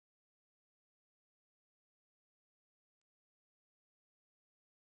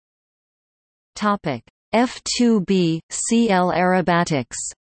 Topic: F2B CL Aerobatics.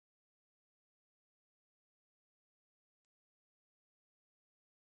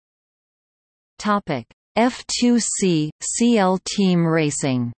 Topic: F2C CL Team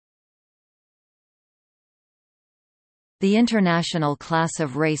Racing. The international class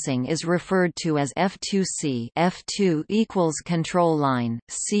of racing is referred to as F2C. F2 equals control line,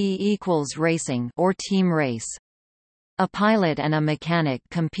 C equals racing or team race. A pilot and a mechanic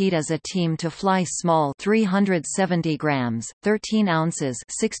compete as a team to fly small 370 grams, 13 ounces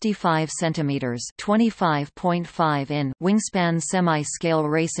 65 centimeters 25.5 in wingspan semi-scale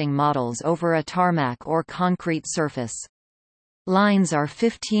racing models over a tarmac or concrete surface. Lines are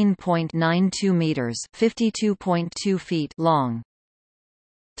 15.92 meters 52.2 feet long.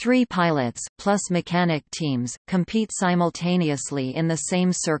 3 pilots, plus mechanic teams, compete simultaneously in the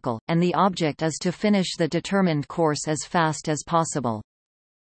same circle, and the object is to finish the determined course as fast as possible.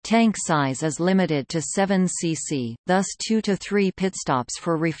 Tank size is limited to 7 cc, thus 2 to 3 pit stops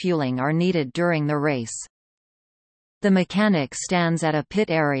for refueling are needed during the race. The mechanic stands at a pit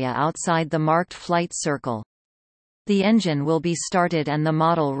area outside the marked flight circle. The engine will be started and the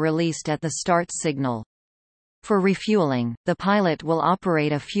model released at the start signal. For refueling, the pilot will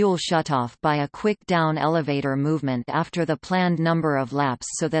operate a fuel shutoff by a quick down elevator movement after the planned number of laps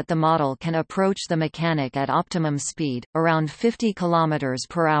so that the model can approach the mechanic at optimum speed, around 50 km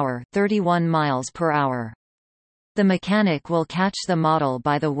per hour, 31 miles per hour. The mechanic will catch the model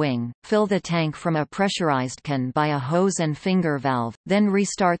by the wing, fill the tank from a pressurized can by a hose and finger valve, then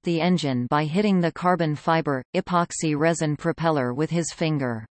restart the engine by hitting the carbon fiber, epoxy resin propeller with his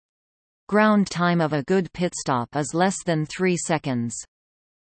finger. Ground time of a good pit stop is less than 3 seconds.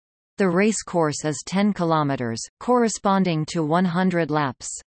 The race course is 10 km, corresponding to 100 laps.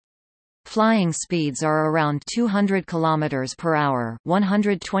 Flying speeds are around 200 km per hour,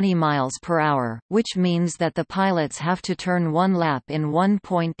 120 miles per hour, which means that the pilots have to turn one lap in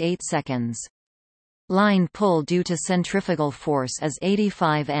 1.8 seconds. Line pull due to centrifugal force is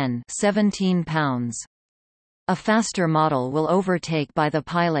 85 N, 17 pounds. A faster model will overtake by the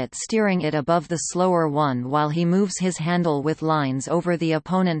pilot steering it above the slower one while he moves his handle with lines over the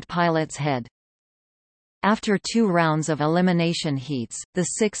opponent pilot's head. After 2 rounds of elimination heats, the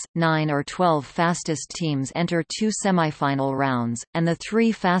 6, 9 or 12 fastest teams enter 2 semifinal rounds, and the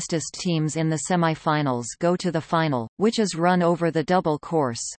 3 fastest teams in the semifinals go to the final, which is run over the double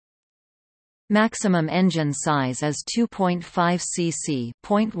course. Maximum engine size is 2.5 cc,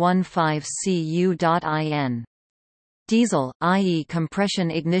 0.15 cu.in. Diesel, i.e.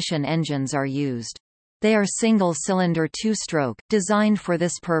 compression-ignition engines are used. They are single-cylinder 2-stroke, designed for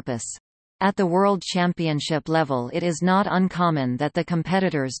this purpose. At the World Championship level it is not uncommon that the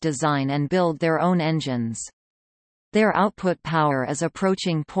competitors design and build their own engines. Their output power is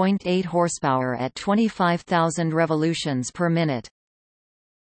approaching 0.8 horsepower at 25,000 revolutions per minute.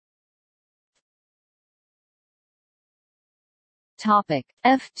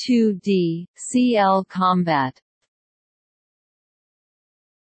 F2D, CL Combat.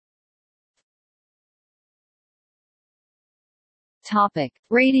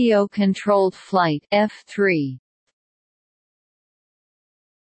 Radio-controlled flight F3.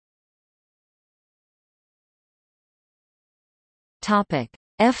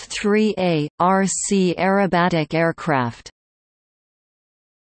 F3A, RC Aerobatic Aircraft.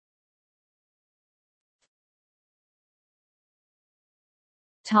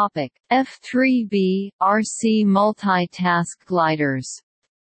 F3B, RC Multitask Gliders.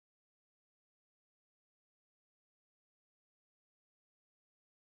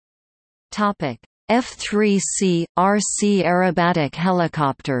 F3C, RC Aerobatic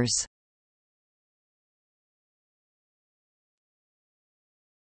Helicopters.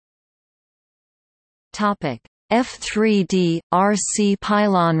 F3D, RC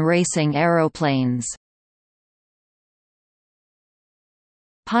Pylon Racing Aeroplanes.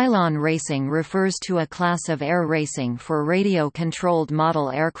 Pylon racing refers to a class of air racing for radio-controlled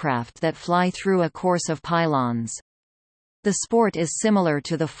model aircraft that fly through a course of pylons. The sport is similar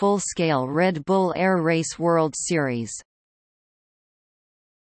to the full-scale Red Bull Air Race World Series.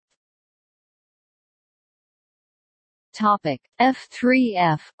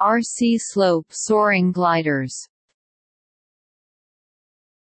 F3F, RC Slope Soaring Gliders.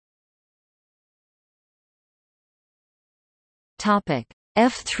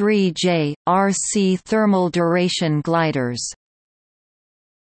 F3J, RC Thermal Duration Gliders.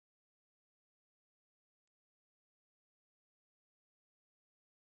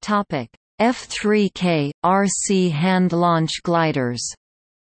 F3K, RC Hand Launch Gliders.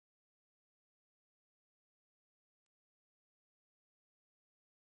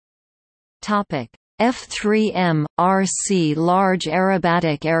 F3M, RC Large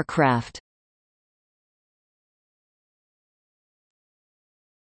Aerobatic Aircraft.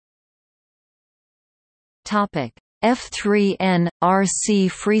 F3N, RC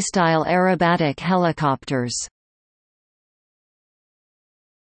Freestyle Aerobatic Helicopters.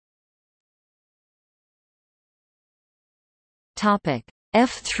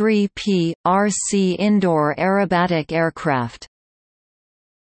 F-3P, RC Indoor Aerobatic Aircraft.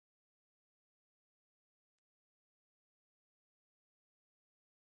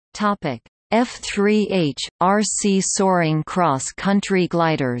 F-3H, RC Soaring Cross-Country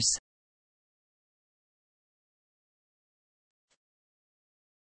Gliders.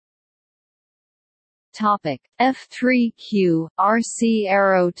 F-3Q, RC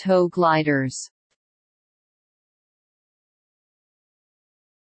Aero Tow Gliders.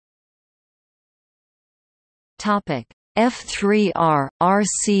 F-3R,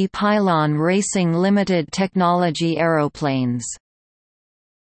 RC Pylon Racing Limited Technology Aeroplanes.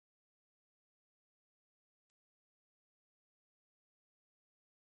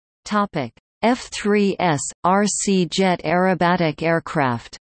 F-3S, RC Jet Aerobatic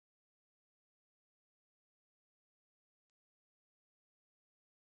Aircraft.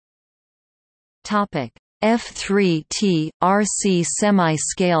 F-3T, RC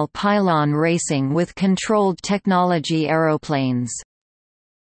Semi-Scale Pylon Racing with Controlled Technology Aeroplanes.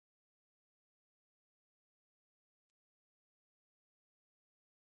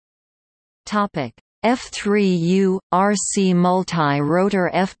 F-3U, RC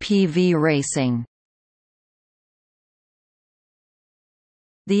Multi-Rotor FPV Racing.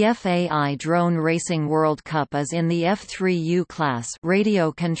 The FAI Drone Racing World Cup is in the F-3U class,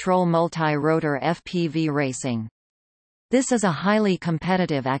 Radio Control Multi-Rotor FPV Racing. This is a highly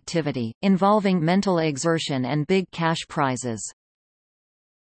competitive activity, involving mental exertion and big cash prizes.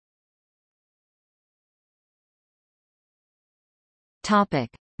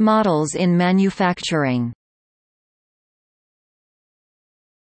 Models in manufacturing.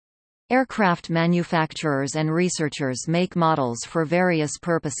 Aircraft manufacturers and researchers make models for various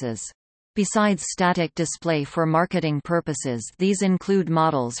purposes. Besides static display for marketing purposes, these include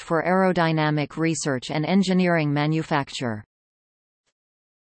models for aerodynamic research and engineering manufacture.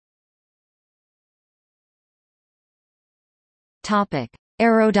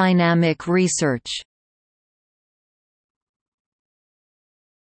 Aerodynamic research.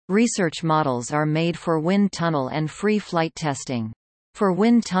 Research models are made for wind tunnel and free flight testing. For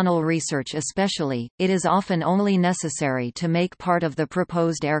wind tunnel research especially, it is often only necessary to make part of the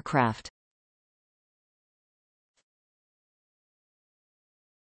proposed aircraft.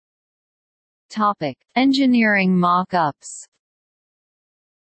 Engineering mock-ups.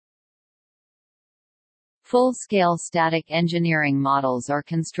 Full-scale static engineering models are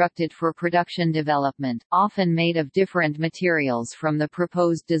constructed for production development, often made of different materials from the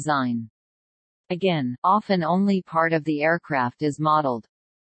proposed design. Again, often only part of the aircraft is modeled.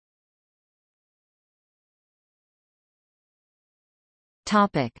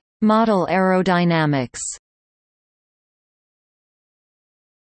 Model aerodynamics.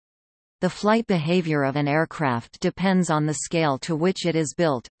 The flight behavior of an aircraft depends on the scale to which it is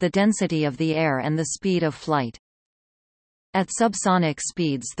built, the density of the air and the speed of flight. At subsonic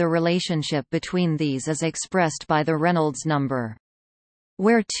speeds, the relationship between these is expressed by the Reynolds number.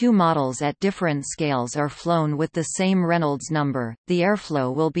 Where two models at different scales are flown with the same Reynolds number, the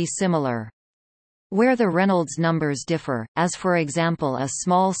airflow will be similar. Where the Reynolds numbers differ, as for example a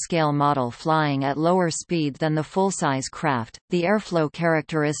small-scale model flying at lower speed than the full-size craft, the airflow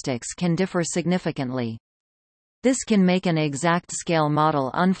characteristics can differ significantly. This can make an exact scale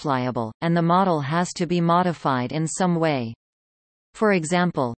model unflyable, and the model has to be modified in some way. For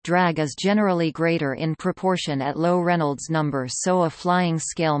example, drag is generally greater in proportion at low Reynolds number, so a flying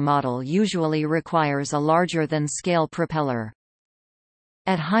scale model usually requires a larger-than-scale propeller.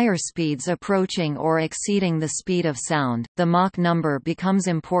 At higher speeds approaching or exceeding the speed of sound, the Mach number becomes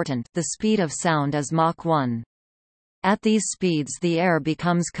important. The speed of sound is Mach 1. At these speeds the air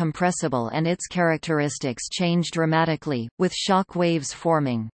becomes compressible and its characteristics change dramatically, with shock waves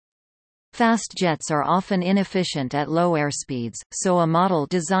forming. Fast jets are often inefficient at low airspeeds, so a model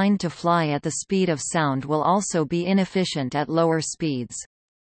designed to fly at the speed of sound will also be inefficient at lower speeds.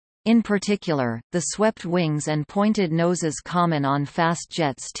 In particular, the swept wings and pointed noses common on fast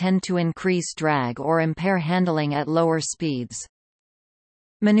jets tend to increase drag or impair handling at lower speeds.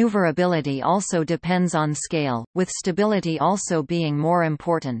 Maneuverability also depends on scale, with stability also being more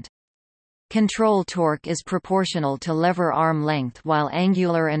important. Control torque is proportional to lever arm length while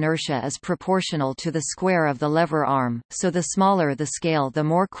angular inertia is proportional to the square of the lever arm, so the smaller the scale the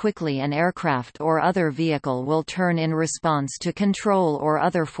more quickly an aircraft or other vehicle will turn in response to control or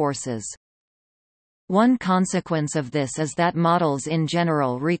other forces. One consequence of this is that models in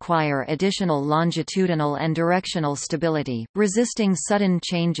general require additional longitudinal and directional stability, resisting sudden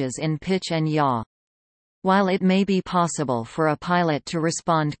changes in pitch and yaw. While it may be possible for a pilot to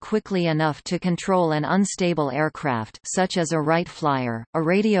respond quickly enough to control an unstable aircraft such as a Wright Flyer, a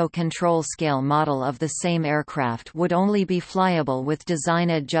radio control scale model of the same aircraft would only be flyable with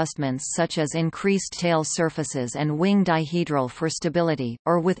design adjustments such as increased tail surfaces and wing dihedral for stability,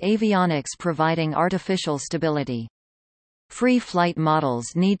 or with avionics providing artificial stability. Free flight models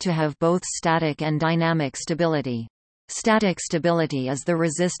need to have both static and dynamic stability. Static stability is the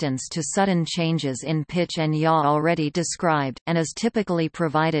resistance to sudden changes in pitch and yaw already described, and is typically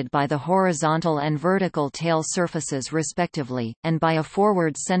provided by the horizontal and vertical tail surfaces respectively, and by a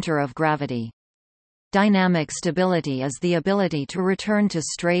forward center of gravity. Dynamic stability is the ability to return to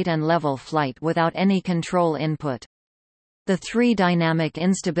straight and level flight without any control input. The three dynamic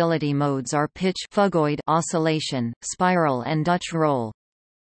instability modes are pitch, phugoid oscillation, spiral and Dutch roll.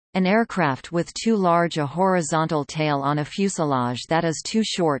 An aircraft with too large a horizontal tail on a fuselage that is too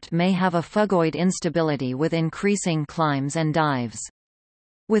short may have a phugoid instability with increasing climbs and dives.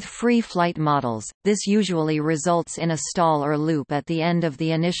 With free flight models, this usually results in a stall or loop at the end of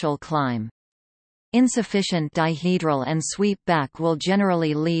the initial climb. Insufficient dihedral and sweep back will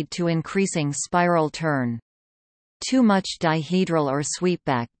generally lead to increasing spiral turn. Too much dihedral or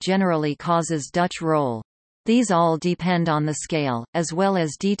sweepback generally causes Dutch roll. These all depend on the scale, as well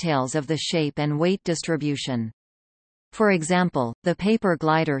as details of the shape and weight distribution. For example, the paper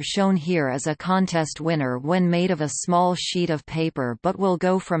glider shown here is a contest winner when made of a small sheet of paper but will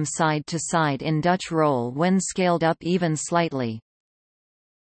go from side to side in Dutch roll when scaled up even slightly.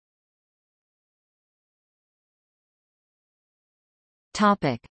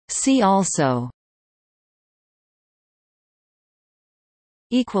 See also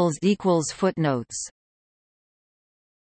 == Footnotes